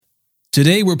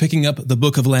Today we're picking up the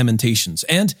Book of Lamentations,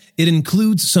 and it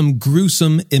includes some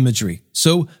gruesome imagery,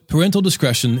 so parental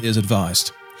discretion is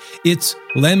advised. It's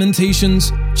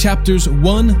Lamentations, chapters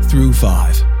 1 through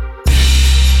 5.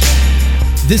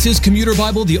 This is Commuter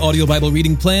Bible, the audio Bible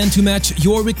reading plan to match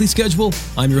your weekly schedule.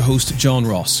 I'm your host, John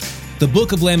Ross. The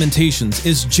Book of Lamentations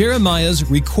is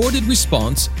Jeremiah's recorded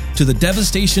response to the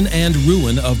devastation and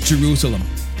ruin of Jerusalem.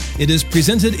 It is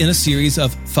presented in a series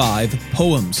of 5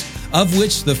 poems, of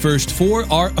which the first 4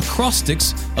 are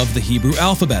acrostics of the Hebrew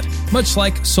alphabet, much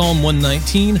like Psalm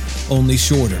 119, only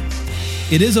shorter.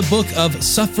 It is a book of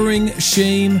suffering,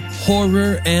 shame,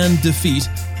 horror, and defeat,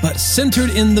 but centered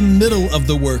in the middle of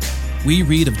the work, we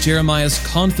read of Jeremiah's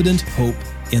confident hope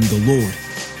in the Lord.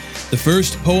 The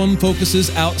first poem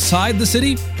focuses outside the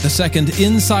city, the second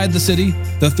inside the city,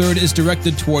 the third is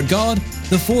directed toward God,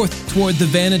 the fourth toward the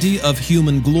vanity of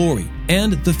human glory,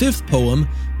 and the fifth poem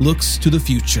looks to the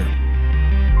future.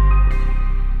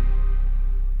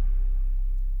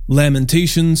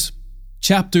 Lamentations,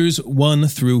 chapters 1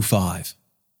 through 5.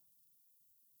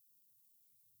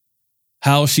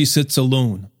 How she sits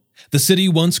alone, the city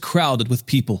once crowded with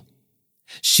people.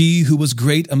 She who was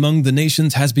great among the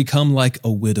nations has become like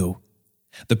a widow.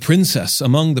 The princess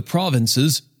among the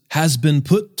provinces has been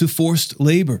put to forced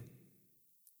labor.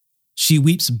 She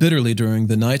weeps bitterly during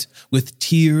the night with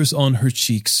tears on her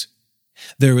cheeks.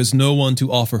 There is no one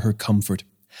to offer her comfort,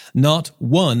 not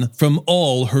one from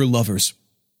all her lovers.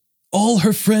 All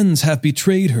her friends have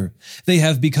betrayed her. They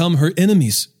have become her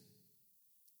enemies.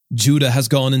 Judah has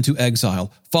gone into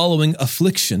exile, following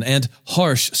affliction and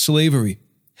harsh slavery.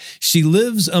 She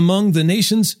lives among the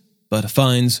nations, but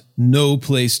finds no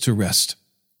place to rest.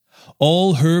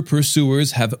 All her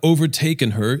pursuers have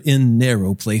overtaken her in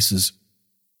narrow places.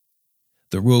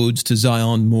 The roads to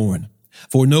Zion mourn,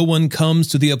 for no one comes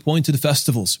to the appointed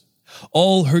festivals.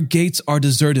 All her gates are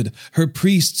deserted, her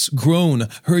priests groan,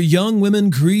 her young women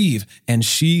grieve, and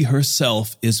she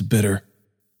herself is bitter.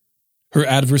 Her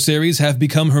adversaries have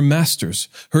become her masters,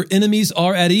 her enemies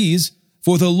are at ease,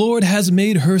 for the Lord has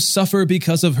made her suffer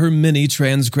because of her many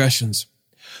transgressions.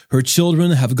 Her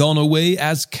children have gone away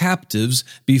as captives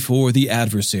before the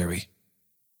adversary.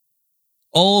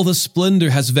 All the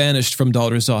splendor has vanished from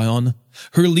daughter Zion.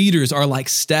 Her leaders are like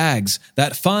stags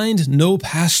that find no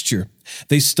pasture.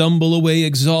 They stumble away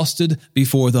exhausted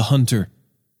before the hunter.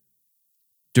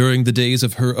 During the days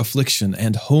of her affliction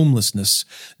and homelessness,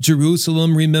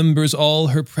 Jerusalem remembers all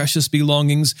her precious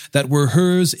belongings that were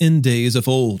hers in days of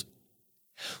old.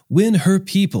 When her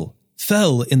people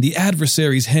fell in the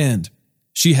adversary's hand,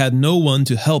 she had no one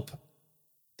to help.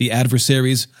 The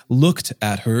adversaries looked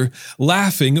at her,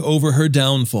 laughing over her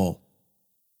downfall.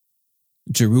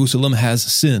 Jerusalem has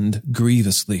sinned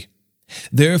grievously.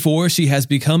 Therefore she has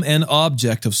become an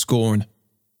object of scorn.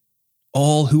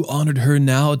 All who honored her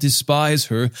now despise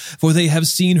her, for they have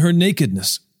seen her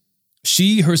nakedness.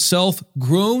 She herself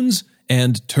groans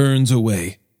and turns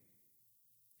away.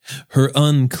 Her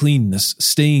uncleanness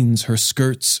stains her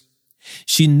skirts.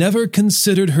 She never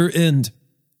considered her end.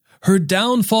 Her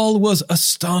downfall was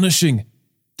astonishing.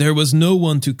 There was no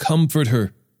one to comfort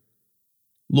her.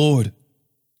 Lord,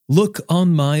 look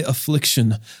on my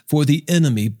affliction, for the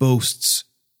enemy boasts.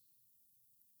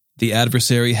 The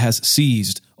adversary has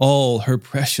seized all her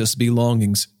precious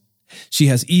belongings. She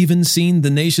has even seen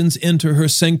the nations enter her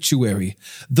sanctuary,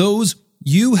 those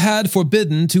you had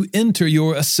forbidden to enter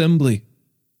your assembly.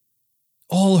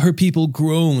 All her people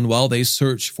groan while they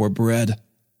search for bread.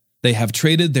 They have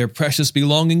traded their precious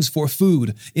belongings for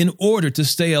food in order to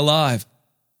stay alive.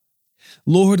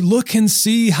 Lord, look and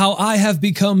see how I have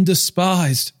become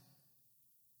despised.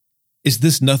 Is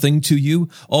this nothing to you,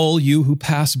 all you who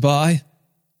pass by?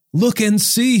 Look and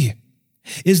see.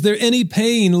 Is there any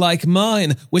pain like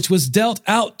mine, which was dealt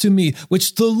out to me,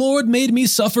 which the Lord made me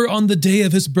suffer on the day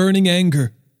of his burning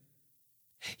anger?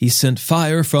 He sent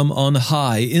fire from on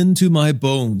high into my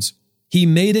bones. He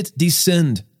made it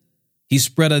descend. He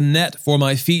spread a net for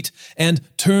my feet and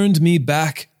turned me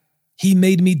back. He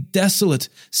made me desolate,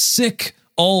 sick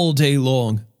all day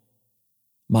long.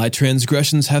 My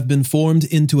transgressions have been formed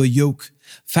into a yoke,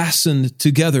 fastened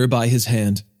together by his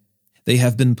hand. They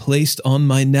have been placed on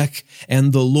my neck,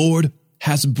 and the Lord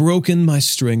has broken my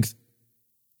strength.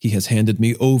 He has handed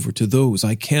me over to those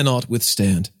I cannot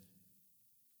withstand.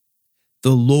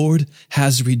 The Lord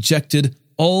has rejected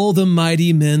all the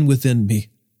mighty men within me.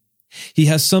 He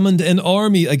has summoned an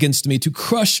army against me to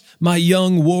crush my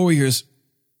young warriors.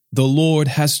 The Lord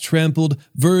has trampled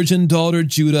virgin daughter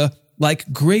Judah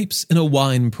like grapes in a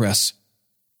winepress.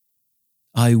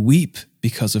 I weep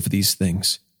because of these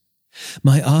things.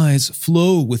 My eyes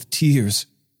flow with tears.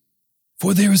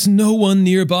 For there is no one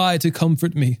nearby to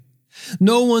comfort me,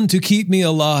 no one to keep me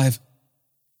alive.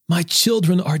 My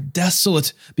children are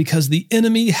desolate because the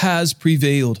enemy has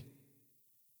prevailed.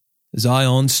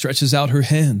 Zion stretches out her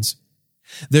hands.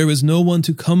 There is no one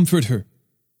to comfort her.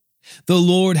 The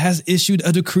Lord has issued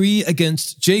a decree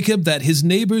against Jacob that his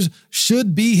neighbors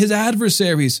should be his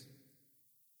adversaries.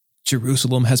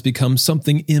 Jerusalem has become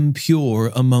something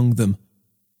impure among them.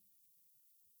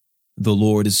 The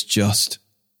Lord is just,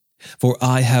 for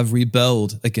I have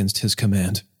rebelled against his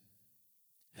command.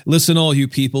 Listen, all you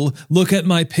people, look at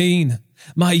my pain.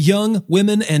 My young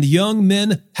women and young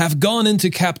men have gone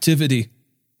into captivity.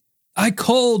 I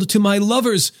called to my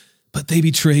lovers, but they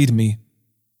betrayed me.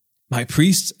 My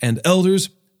priests and elders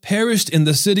perished in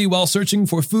the city while searching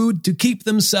for food to keep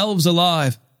themselves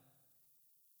alive.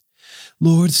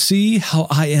 Lord, see how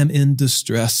I am in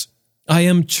distress. I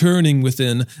am churning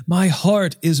within. My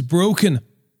heart is broken,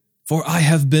 for I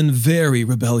have been very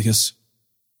rebellious.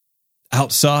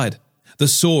 Outside, the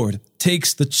sword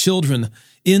takes the children.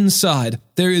 Inside,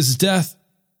 there is death.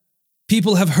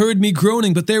 People have heard me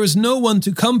groaning, but there is no one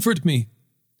to comfort me.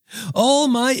 All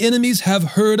my enemies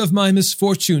have heard of my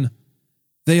misfortune.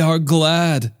 They are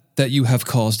glad that you have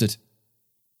caused it.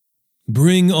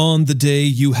 Bring on the day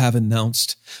you have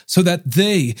announced, so that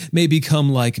they may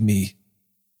become like me.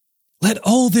 Let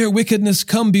all their wickedness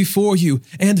come before you,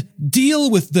 and deal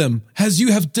with them as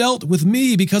you have dealt with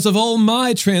me because of all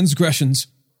my transgressions.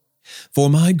 For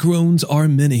my groans are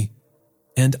many,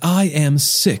 and I am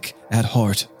sick at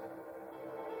heart.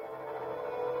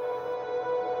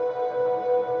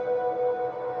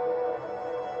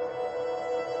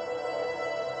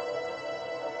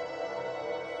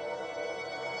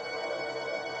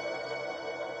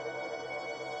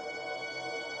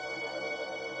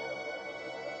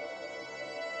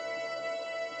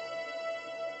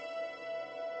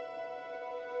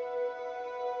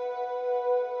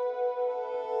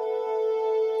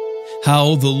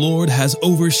 How the Lord has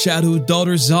overshadowed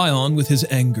daughter Zion with his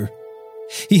anger.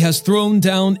 He has thrown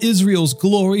down Israel's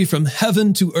glory from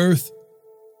heaven to earth.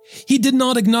 He did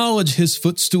not acknowledge his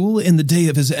footstool in the day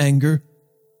of his anger.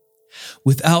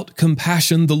 Without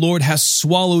compassion, the Lord has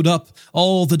swallowed up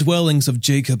all the dwellings of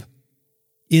Jacob.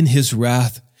 In his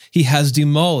wrath, he has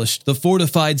demolished the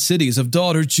fortified cities of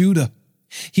daughter Judah.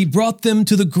 He brought them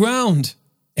to the ground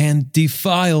and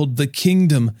defiled the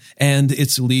kingdom and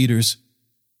its leaders.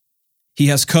 He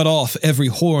has cut off every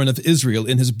horn of Israel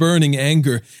in his burning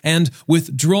anger and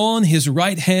withdrawn his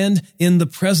right hand in the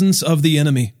presence of the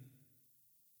enemy.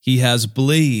 He has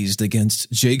blazed against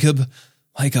Jacob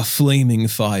like a flaming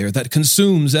fire that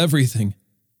consumes everything.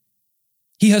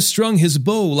 He has strung his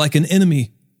bow like an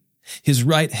enemy. His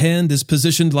right hand is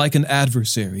positioned like an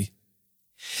adversary.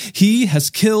 He has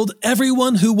killed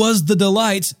everyone who was the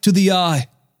delight to the eye,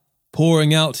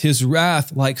 pouring out his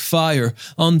wrath like fire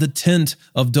on the tent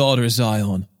of daughter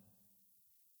Zion.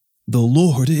 The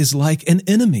Lord is like an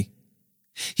enemy.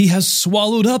 He has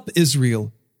swallowed up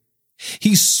Israel.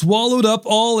 He swallowed up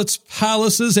all its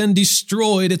palaces and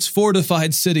destroyed its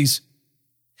fortified cities.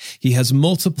 He has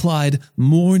multiplied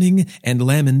mourning and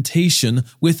lamentation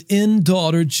within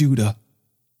daughter Judah.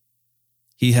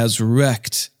 He has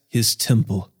wrecked his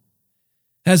temple,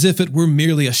 as if it were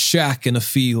merely a shack in a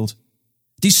field,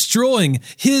 destroying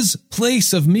his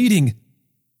place of meeting.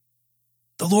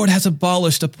 The Lord has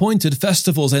abolished appointed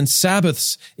festivals and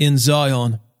Sabbaths in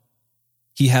Zion.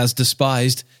 He has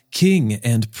despised king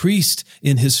and priest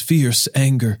in his fierce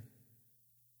anger.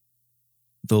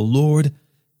 The Lord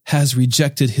has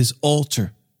rejected his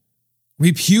altar,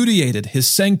 repudiated his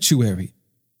sanctuary.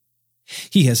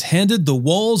 He has handed the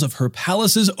walls of her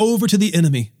palaces over to the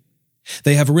enemy.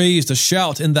 They have raised a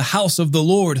shout in the house of the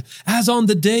Lord, as on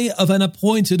the day of an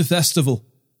appointed festival.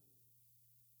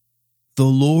 The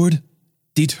Lord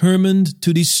determined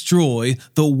to destroy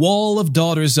the wall of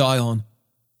daughter Zion.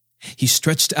 He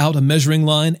stretched out a measuring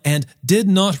line and did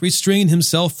not restrain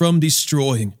himself from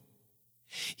destroying.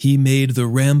 He made the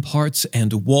ramparts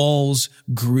and walls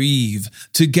grieve.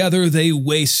 Together they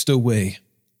waste away.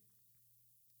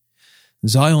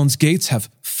 Zion's gates have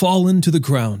fallen to the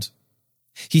ground.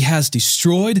 He has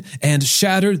destroyed and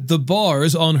shattered the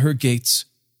bars on her gates.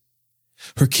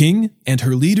 Her king and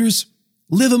her leaders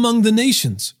live among the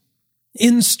nations.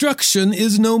 Instruction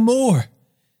is no more,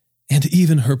 and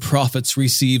even her prophets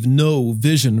receive no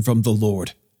vision from the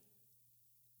Lord.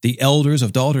 The elders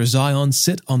of daughter Zion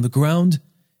sit on the ground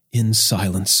in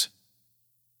silence.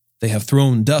 They have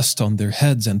thrown dust on their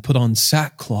heads and put on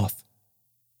sackcloth.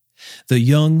 The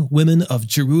young women of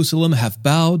Jerusalem have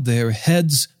bowed their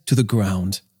heads to the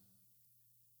ground.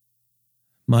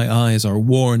 My eyes are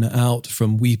worn out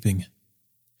from weeping.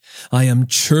 I am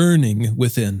churning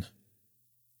within.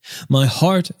 My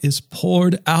heart is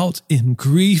poured out in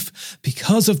grief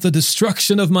because of the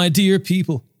destruction of my dear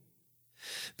people,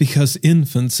 because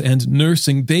infants and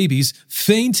nursing babies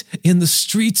faint in the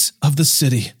streets of the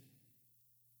city.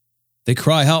 They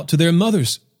cry out to their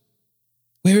mothers,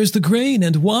 "Where is the grain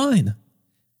and wine?"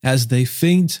 as they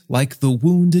faint like the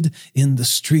wounded in the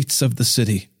streets of the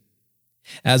city,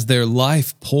 as their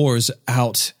life pours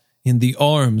out in the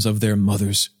arms of their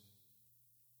mothers.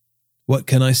 What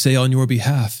can I say on your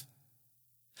behalf?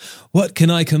 What can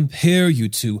I compare you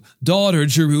to, daughter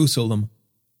Jerusalem?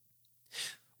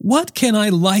 What can I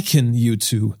liken you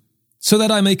to, so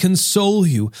that I may console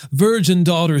you, virgin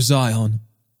daughter Zion?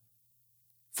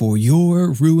 For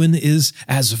your ruin is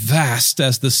as vast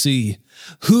as the sea.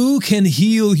 Who can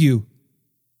heal you?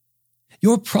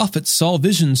 Your prophets saw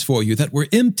visions for you that were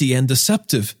empty and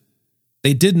deceptive.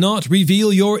 They did not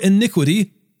reveal your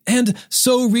iniquity, and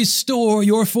so restore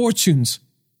your fortunes.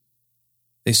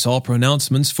 They saw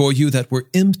pronouncements for you that were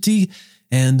empty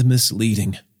and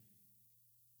misleading.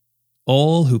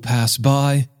 All who pass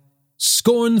by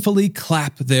scornfully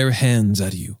clap their hands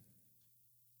at you.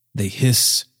 They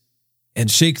hiss and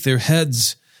shake their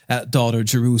heads at daughter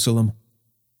Jerusalem.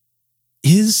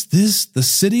 Is this the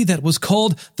city that was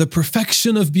called the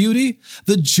perfection of beauty,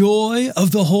 the joy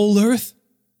of the whole earth?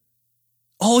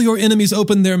 All your enemies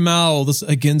open their mouths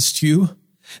against you.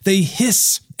 They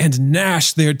hiss and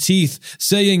gnash their teeth,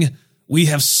 saying, "We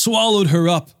have swallowed her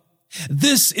up.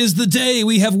 This is the day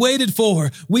we have waited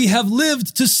for. We have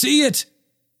lived to see it."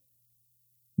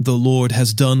 The Lord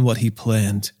has done what he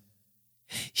planned.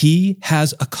 He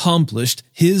has accomplished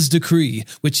his decree,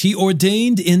 which he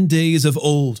ordained in days of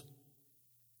old.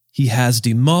 He has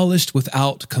demolished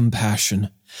without compassion,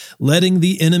 letting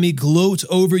the enemy gloat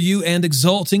over you and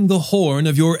exalting the horn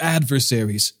of your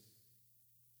adversaries.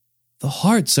 The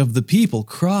hearts of the people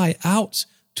cry out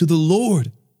to the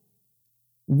Lord.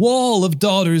 Wall of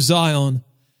daughter Zion,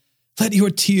 let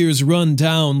your tears run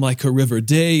down like a river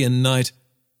day and night.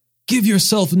 Give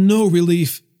yourself no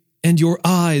relief, and your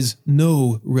eyes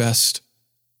no rest.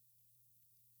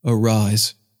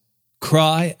 Arise,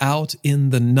 cry out in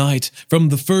the night, from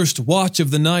the first watch of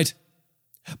the night.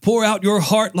 Pour out your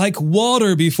heart like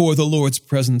water before the Lord's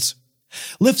presence.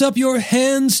 Lift up your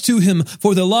hands to him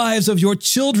for the lives of your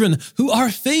children who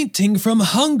are fainting from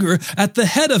hunger at the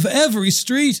head of every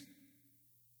street.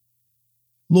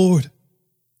 Lord,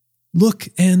 look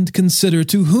and consider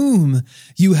to whom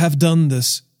you have done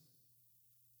this.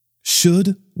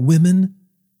 Should women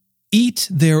eat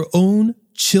their own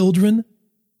children,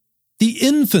 the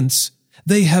infants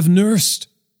they have nursed?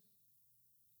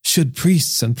 Should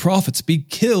priests and prophets be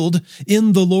killed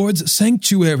in the Lord's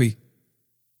sanctuary?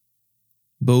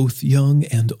 Both young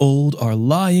and old are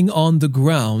lying on the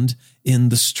ground in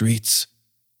the streets.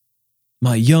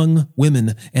 My young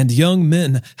women and young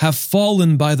men have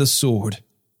fallen by the sword.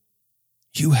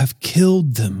 You have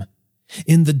killed them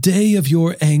in the day of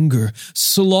your anger,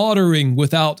 slaughtering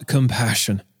without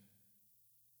compassion.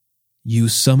 You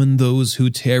summon those who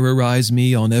terrorize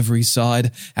me on every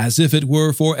side, as if it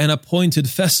were for an appointed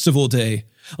festival day.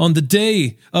 On the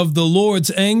day of the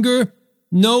Lord's anger,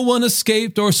 no one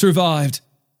escaped or survived.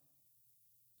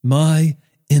 My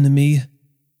enemy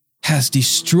has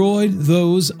destroyed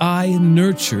those I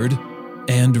nurtured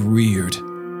and reared.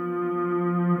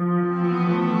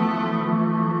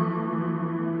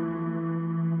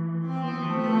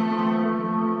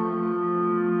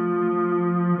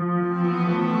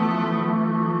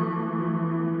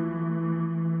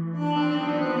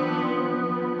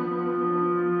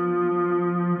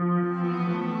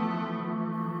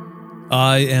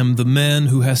 I am the man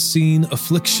who has seen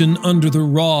affliction under the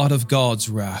rod of God's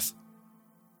wrath.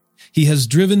 He has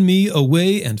driven me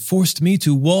away and forced me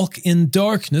to walk in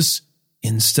darkness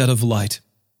instead of light.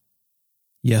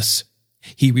 Yes,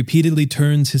 he repeatedly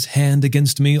turns his hand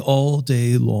against me all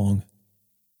day long.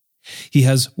 He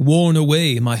has worn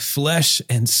away my flesh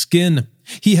and skin.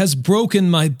 He has broken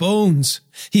my bones.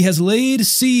 He has laid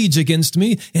siege against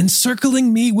me,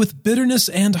 encircling me with bitterness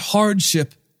and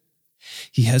hardship.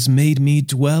 He has made me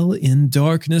dwell in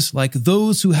darkness like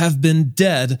those who have been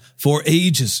dead for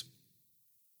ages.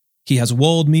 He has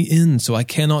walled me in so I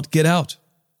cannot get out.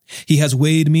 He has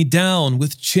weighed me down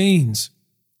with chains.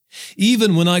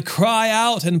 Even when I cry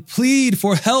out and plead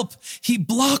for help, he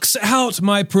blocks out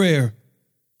my prayer.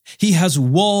 He has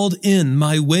walled in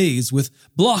my ways with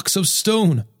blocks of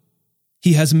stone.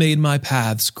 He has made my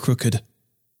paths crooked.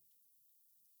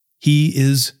 He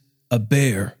is a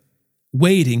bear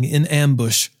waiting in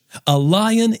ambush, a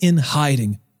lion in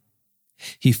hiding.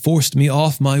 He forced me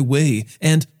off my way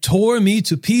and tore me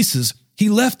to pieces. He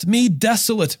left me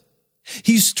desolate.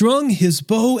 He strung his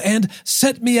bow and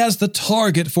set me as the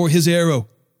target for his arrow.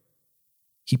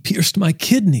 He pierced my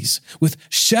kidneys with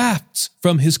shafts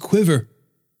from his quiver.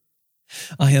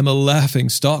 I am a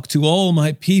laughingstock to all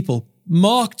my people,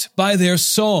 mocked by their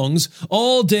songs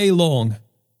all day long.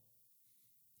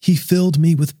 He filled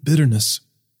me with bitterness,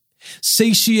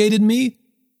 satiated me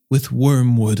with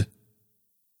wormwood.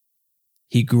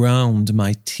 He ground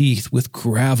my teeth with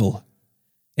gravel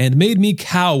and made me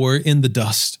cower in the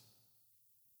dust.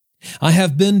 I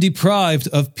have been deprived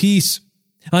of peace.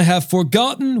 I have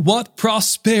forgotten what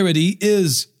prosperity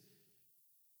is.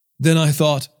 Then I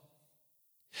thought,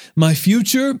 my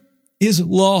future is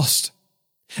lost,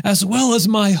 as well as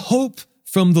my hope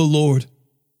from the Lord.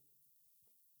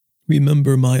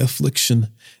 Remember my affliction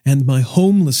and my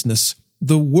homelessness,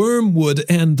 the wormwood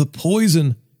and the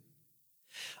poison.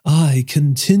 I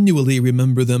continually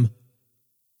remember them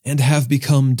and have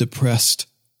become depressed.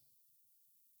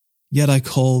 Yet I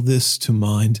call this to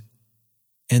mind,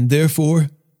 and therefore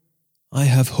I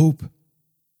have hope.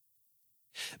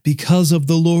 Because of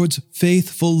the Lord's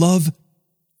faithful love,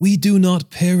 we do not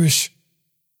perish,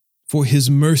 for his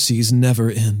mercies never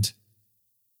end.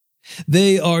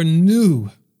 They are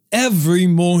new every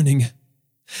morning.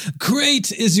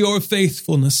 Great is your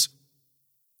faithfulness.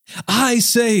 I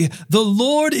say, the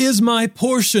Lord is my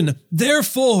portion,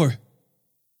 therefore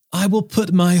I will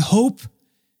put my hope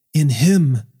in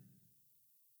him.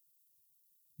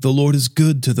 The Lord is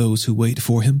good to those who wait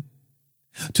for him,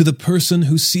 to the person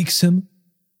who seeks him.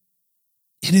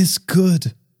 It is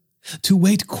good to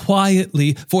wait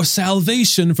quietly for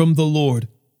salvation from the Lord.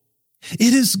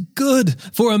 It is good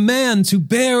for a man to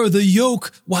bear the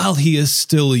yoke while he is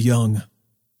still young.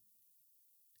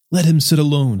 Let him sit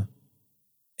alone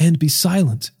and be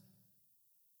silent,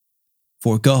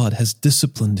 for God has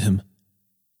disciplined him.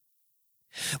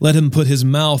 Let him put his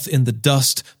mouth in the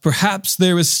dust. Perhaps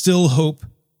there is still hope.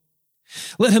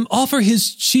 Let him offer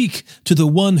his cheek to the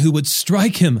one who would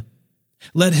strike him.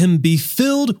 Let him be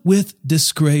filled with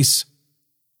disgrace.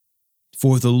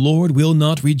 For the Lord will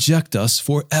not reject us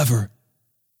forever.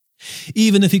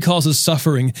 Even if he causes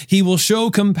suffering, he will show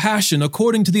compassion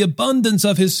according to the abundance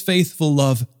of his faithful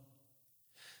love.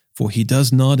 For he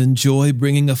does not enjoy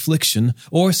bringing affliction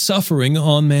or suffering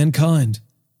on mankind.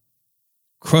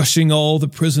 Crushing all the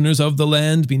prisoners of the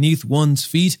land beneath one's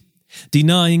feet,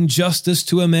 denying justice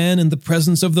to a man in the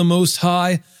presence of the Most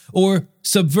High, or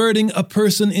subverting a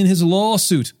person in his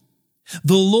lawsuit.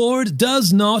 The Lord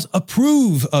does not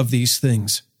approve of these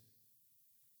things.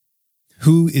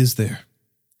 Who is there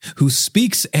who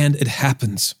speaks and it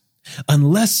happens,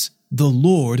 unless the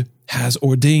Lord has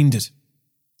ordained it?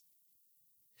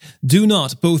 Do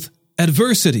not both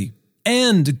adversity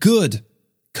and good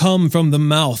come from the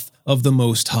mouth of the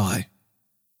Most High?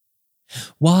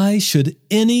 Why should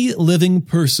any living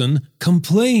person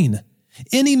complain,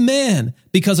 any man,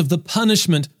 because of the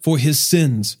punishment for his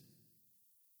sins?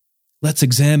 Let's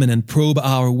examine and probe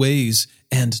our ways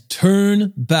and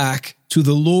turn back to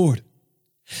the Lord.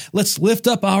 Let's lift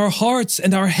up our hearts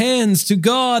and our hands to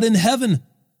God in heaven.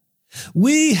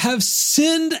 We have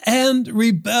sinned and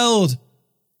rebelled.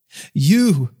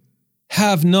 You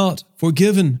have not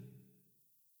forgiven.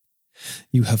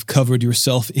 You have covered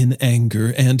yourself in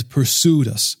anger and pursued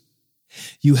us.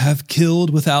 You have killed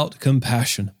without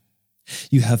compassion.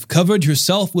 You have covered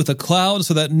yourself with a cloud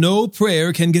so that no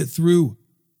prayer can get through.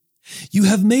 You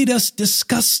have made us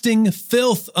disgusting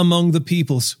filth among the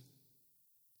peoples.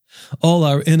 All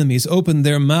our enemies opened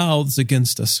their mouths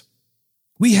against us.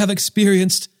 We have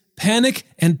experienced panic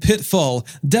and pitfall,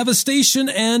 devastation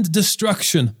and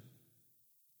destruction.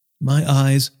 My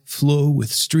eyes flow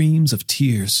with streams of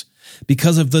tears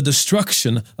because of the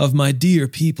destruction of my dear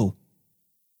people.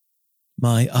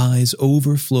 My eyes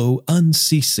overflow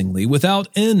unceasingly without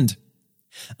end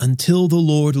until the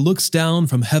Lord looks down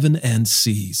from heaven and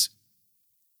sees.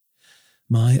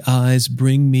 My eyes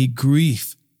bring me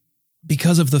grief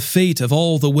because of the fate of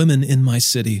all the women in my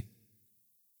city.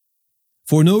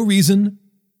 For no reason,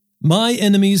 my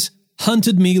enemies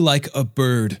hunted me like a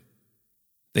bird.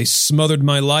 They smothered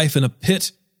my life in a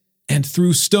pit and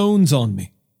threw stones on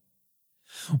me.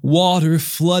 Water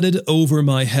flooded over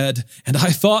my head, and I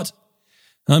thought,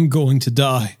 I'm going to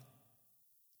die.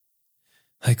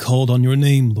 I called on your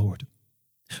name, Lord.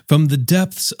 From the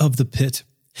depths of the pit,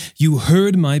 you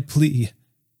heard my plea.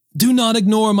 Do not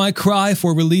ignore my cry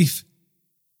for relief.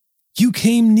 You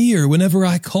came near whenever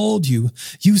I called you.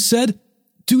 You said,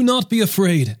 do not be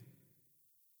afraid.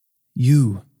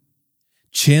 You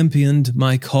championed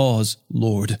my cause,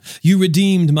 Lord. You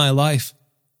redeemed my life.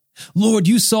 Lord,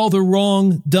 you saw the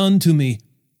wrong done to me.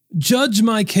 Judge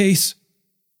my case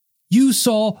You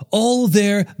saw all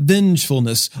their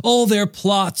vengefulness, all their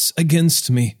plots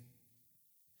against me.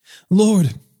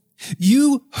 Lord,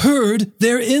 you heard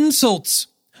their insults,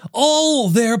 all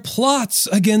their plots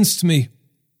against me.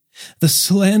 The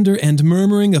slander and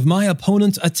murmuring of my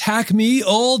opponents attack me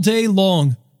all day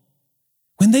long.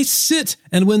 When they sit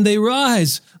and when they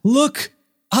rise, look,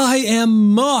 I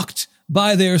am mocked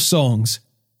by their songs.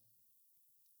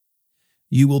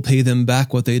 You will pay them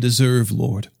back what they deserve,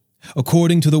 Lord,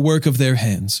 according to the work of their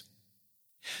hands.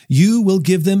 You will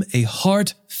give them a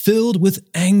heart filled with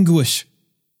anguish.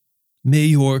 May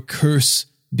your curse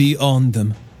be on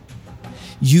them.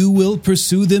 You will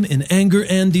pursue them in anger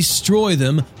and destroy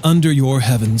them under your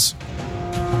heavens.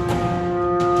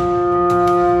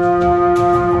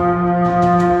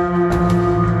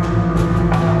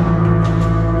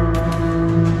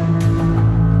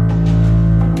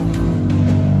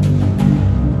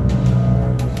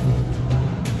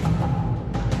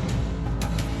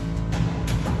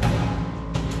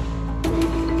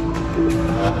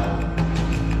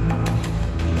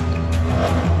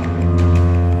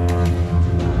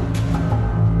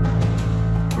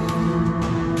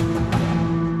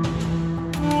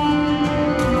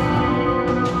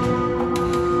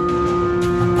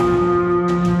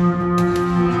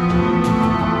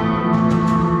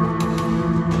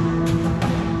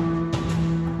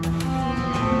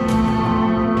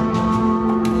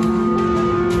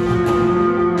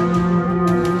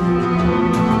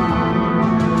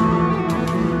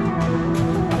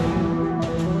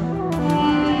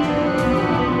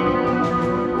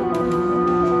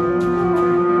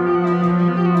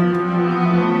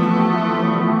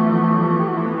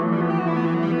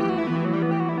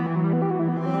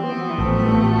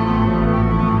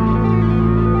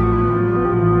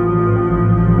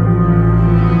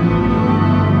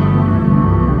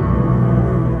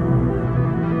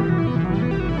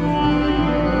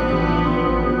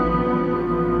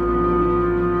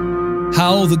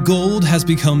 How the gold has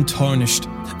become tarnished,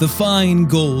 the fine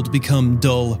gold become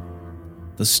dull.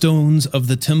 The stones of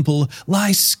the temple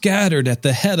lie scattered at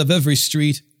the head of every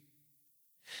street.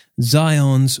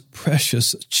 Zion's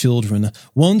precious children,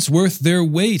 once worth their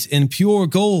weight in pure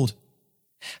gold,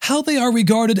 how they are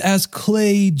regarded as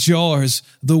clay jars,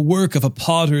 the work of a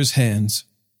potter's hands.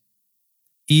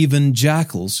 Even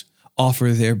jackals offer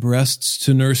their breasts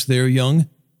to nurse their young.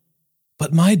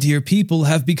 But my dear people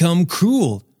have become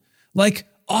cruel, like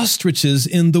ostriches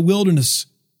in the wilderness.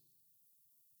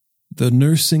 The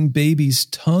nursing baby's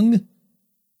tongue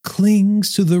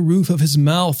clings to the roof of his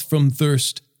mouth from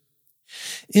thirst.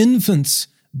 Infants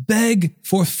beg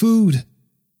for food,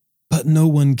 but no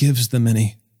one gives them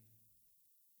any.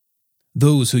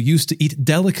 Those who used to eat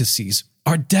delicacies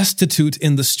are destitute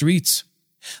in the streets.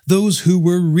 Those who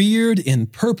were reared in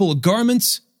purple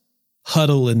garments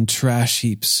huddle in trash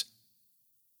heaps.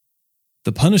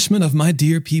 The punishment of my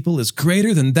dear people is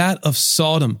greater than that of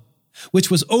Sodom, which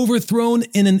was overthrown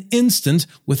in an instant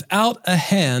without a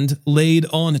hand laid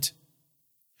on it.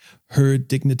 Her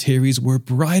dignitaries were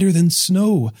brighter than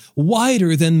snow,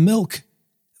 whiter than milk.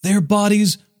 Their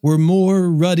bodies were more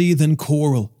ruddy than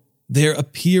coral, their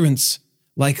appearance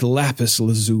like lapis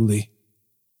lazuli.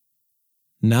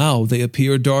 Now they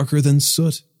appear darker than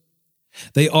soot.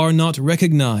 They are not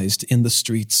recognized in the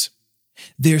streets.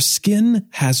 Their skin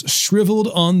has shriveled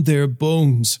on their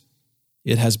bones.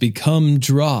 It has become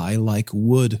dry like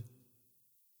wood.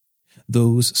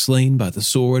 Those slain by the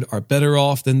sword are better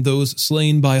off than those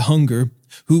slain by hunger,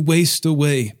 who waste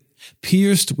away,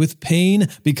 pierced with pain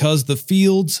because the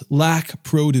fields lack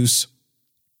produce.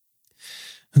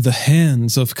 The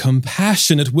hands of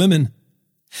compassionate women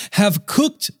have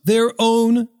cooked their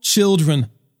own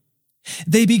children.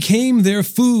 They became their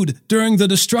food during the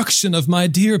destruction of my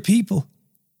dear people.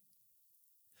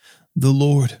 The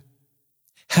Lord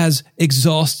has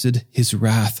exhausted his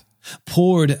wrath,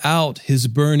 poured out his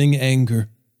burning anger.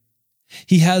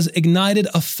 He has ignited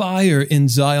a fire in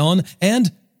Zion,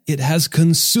 and it has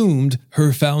consumed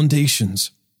her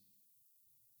foundations.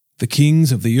 The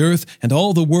kings of the earth and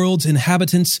all the world's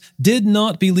inhabitants did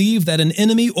not believe that an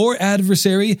enemy or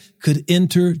adversary could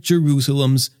enter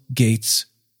Jerusalem's gates.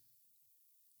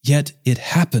 Yet it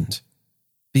happened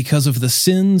because of the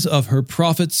sins of her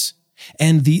prophets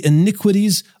and the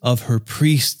iniquities of her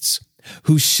priests,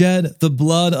 who shed the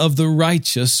blood of the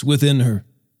righteous within her.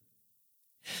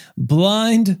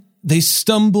 Blind, they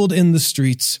stumbled in the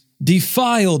streets,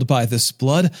 defiled by this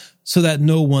blood, so that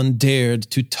no one dared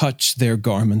to touch their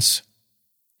garments.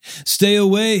 "Stay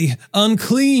away,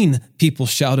 unclean," people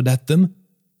shouted at them.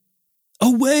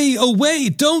 "Away, away,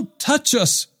 don't touch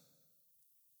us."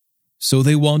 So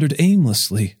they wandered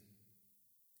aimlessly.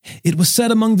 It was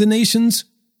said among the nations,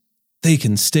 they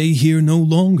can stay here no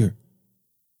longer.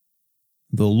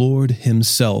 The Lord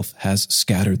himself has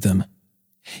scattered them.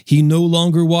 He no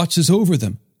longer watches over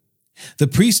them. The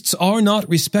priests are not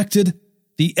respected.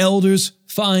 The elders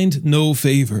find no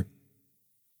favor.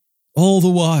 All the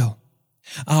while,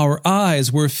 our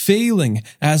eyes were failing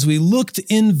as we looked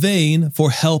in vain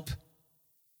for help.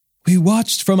 We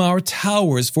watched from our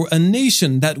towers for a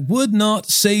nation that would not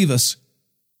save us.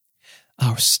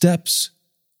 Our steps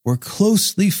were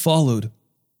closely followed,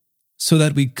 so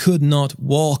that we could not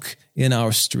walk in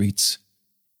our streets.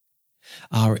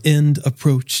 Our end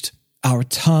approached. Our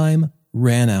time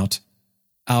ran out.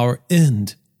 Our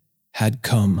end had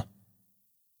come.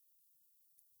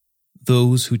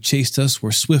 Those who chased us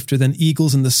were swifter than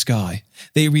eagles in the sky.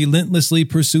 They relentlessly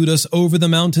pursued us over the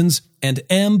mountains and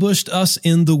ambushed us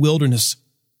in the wilderness.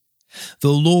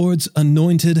 The Lord's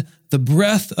anointed, the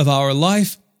breath of our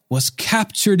life, was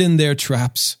captured in their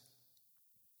traps.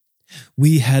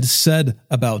 We had said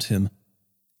about him,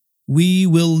 we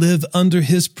will live under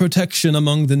his protection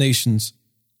among the nations.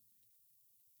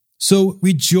 So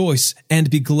rejoice and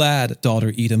be glad,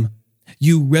 daughter Edom,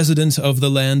 you resident of the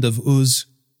land of Uz.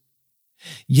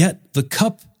 Yet the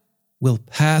cup will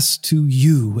pass to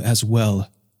you as well.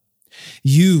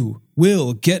 You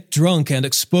will get drunk and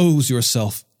expose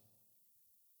yourself.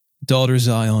 Daughter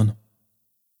Zion,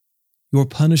 your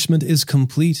punishment is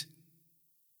complete.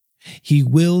 He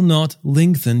will not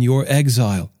lengthen your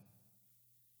exile,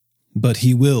 but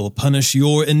he will punish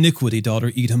your iniquity,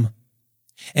 daughter Edom,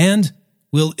 and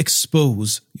will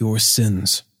expose your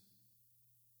sins.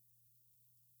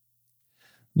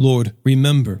 Lord,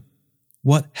 remember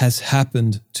what has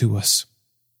happened to us.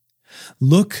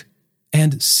 Look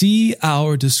and see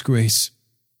our disgrace.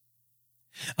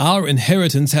 Our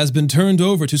inheritance has been turned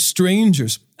over to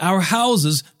strangers, our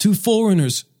houses to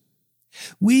foreigners.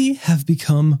 We have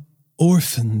become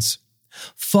orphans,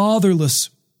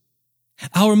 fatherless.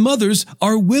 Our mothers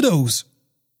are widows.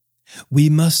 We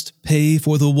must pay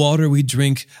for the water we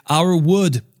drink. Our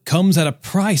wood comes at a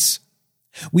price.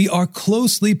 We are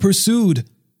closely pursued.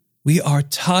 We are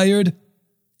tired,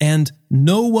 and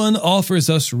no one offers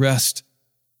us rest.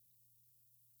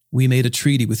 We made a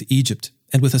treaty with Egypt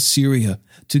and with Assyria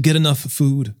to get enough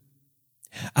food.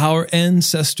 Our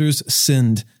ancestors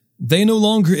sinned. They no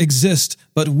longer exist,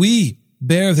 but we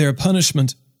bear their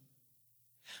punishment.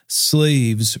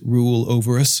 Slaves rule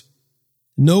over us.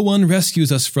 No one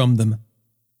rescues us from them.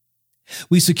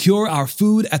 We secure our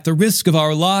food at the risk of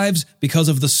our lives because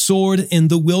of the sword in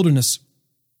the wilderness.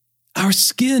 Our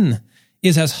skin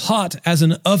is as hot as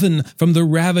an oven from the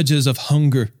ravages of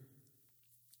hunger.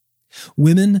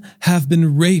 Women have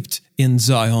been raped in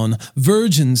Zion,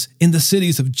 virgins in the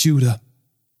cities of Judah.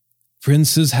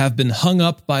 Princes have been hung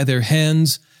up by their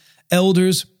hands.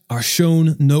 Elders are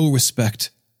shown no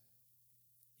respect.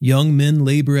 Young men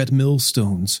labor at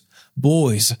millstones.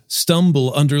 Boys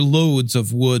stumble under loads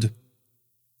of wood.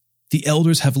 The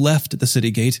elders have left the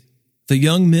city gate, the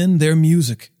young men their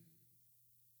music.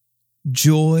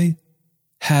 Joy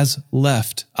has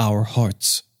left our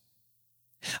hearts.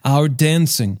 Our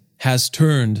dancing has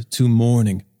turned to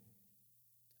mourning.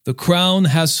 The crown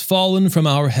has fallen from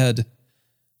our head.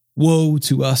 Woe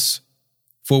to us,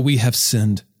 for we have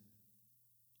sinned.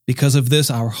 Because of this,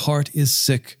 our heart is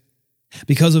sick.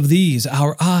 Because of these,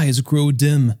 our eyes grow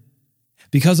dim.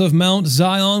 Because of Mount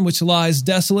Zion, which lies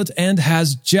desolate and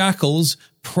has jackals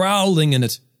prowling in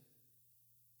it.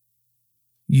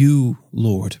 You,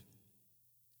 Lord,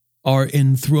 are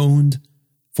enthroned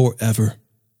forever.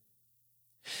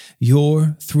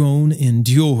 Your throne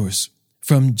endures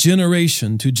from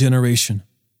generation to generation.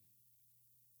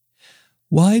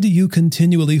 Why do you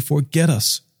continually forget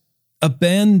us,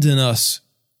 abandon us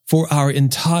for our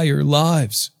entire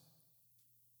lives?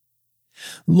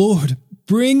 Lord,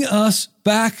 bring us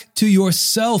back to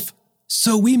yourself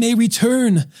so we may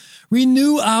return.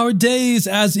 Renew our days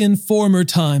as in former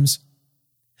times.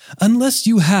 Unless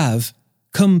you have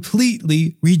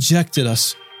completely rejected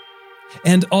us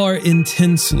and are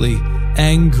intensely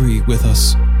angry with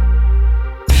us.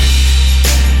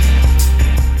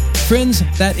 Friends,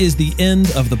 that is the end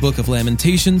of the Book of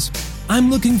Lamentations. I'm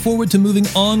looking forward to moving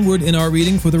onward in our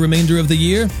reading for the remainder of the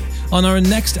year. On our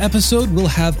next episode, we'll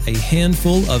have a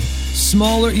handful of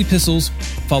smaller epistles,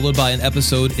 followed by an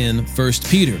episode in 1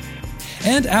 Peter.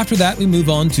 And after that, we move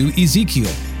on to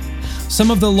Ezekiel. Some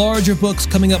of the larger books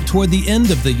coming up toward the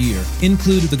end of the year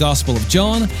include the Gospel of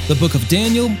John, the Book of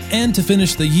Daniel, and to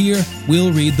finish the year,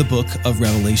 we'll read the Book of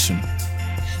Revelation.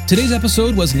 Today's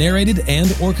episode was narrated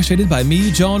and orchestrated by me,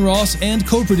 John Ross, and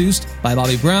co-produced by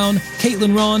Bobby Brown,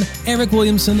 Caitlin Ron, Eric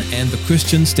Williamson, and the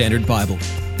Christian Standard Bible.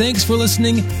 Thanks for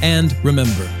listening, and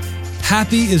remember,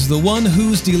 happy is the one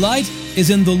whose delight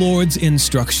is in the Lord's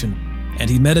instruction, and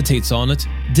he meditates on it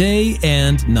day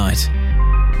and night.